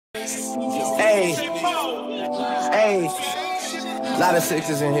Hey, hey, lot of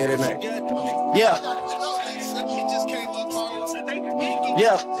sixes in here tonight. Yeah,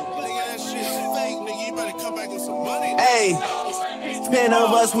 yeah. Hey, 10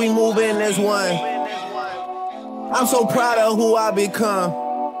 of us, we moving as one. I'm so proud of who I become.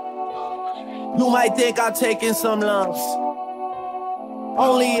 You might think I'm taking some lumps,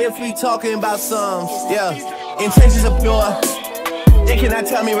 only if we talking about sums. Yeah, intentions are pure. They cannot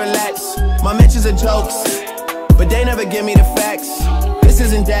tell me relax. My mentions are jokes, but they never give me the facts. This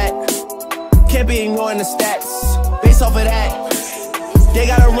isn't that. Can't be ignoring the stats. Based off of that, they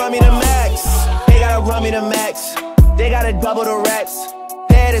gotta run me the max. They gotta run me the max. They gotta double the racks.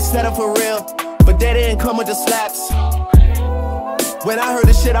 They had it set up for real, but they didn't come with the slaps. When I heard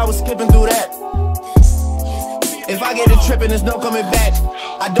the shit, I was skipping through that. If I get it tripping, there's no coming back.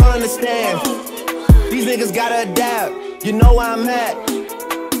 I don't understand. These niggas gotta adapt. You know where I'm at.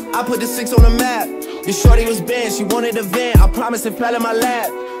 I put the 6 on the map. Your shorty was bent, she wanted a vent. I promise it fell in my lap.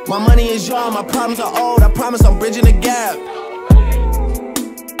 My money is young, my problems are old. I promise I'm bridging the gap.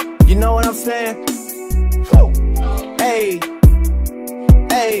 You know what I'm saying? Hey,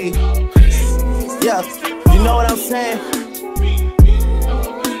 hey, yeah. You know what I'm saying?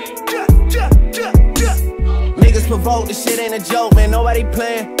 Niggas provoke, this shit ain't a joke, man. Nobody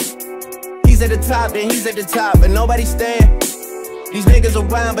playing. He's at the top, then he's at the top, but nobody staying. These niggas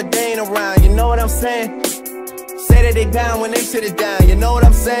around, but they ain't around. You know what I'm saying? Say that they down when they sit it down. You know what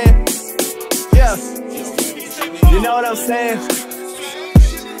I'm saying? Yeah. You know what I'm saying?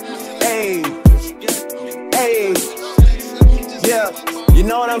 Hey, hey, yeah. You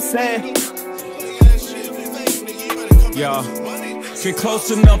know what I'm saying? Yeah. Get close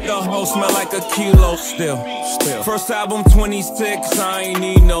enough, the hoe smell like a kilo still. First album 26, I ain't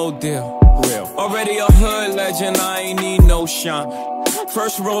need no deal. Already a hood legend, I ain't need no shine.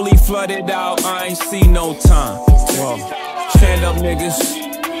 First rollie flooded out, I ain't see no time. Whoa. Stand up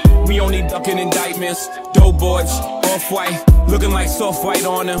niggas, we only ducking indictments. Dope boys, off-white, looking like soft white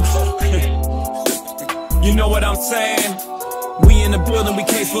on them. You know what I'm saying? We in the building, we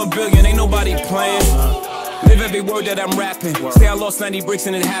case for $1 billion, ain't nobody playing. Live every word that I'm rapping. Say I lost 90 bricks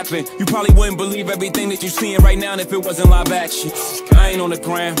and it happened. You probably wouldn't believe everything that you're seeing right now if it wasn't live action. I ain't on the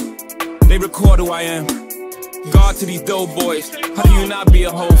gram, they record who I am. God to these dope boys, how do you not be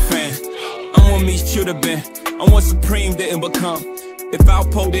a whole fan? I'm what Meech should've been, I'm what Supreme didn't become. If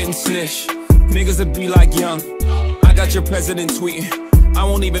Alpo didn't snitch, niggas would be like Young. I got your president tweeting, I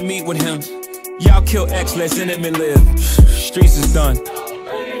won't even meet with him. Y'all kill X, let's Intimate live. Streets is done.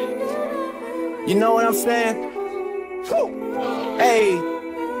 You know what I'm saying? Hey,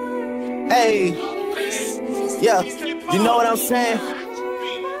 hey, yeah. You know what I'm saying?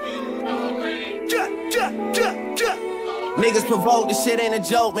 Niggas provoke, this shit ain't a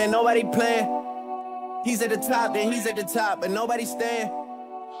joke, man. Nobody playing. He's at the top, then he's at the top, but nobody staying.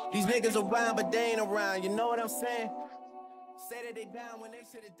 These niggas around, but they ain't around. You know what I'm saying? Say that they down when they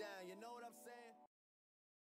sit it down. You know what I'm saying?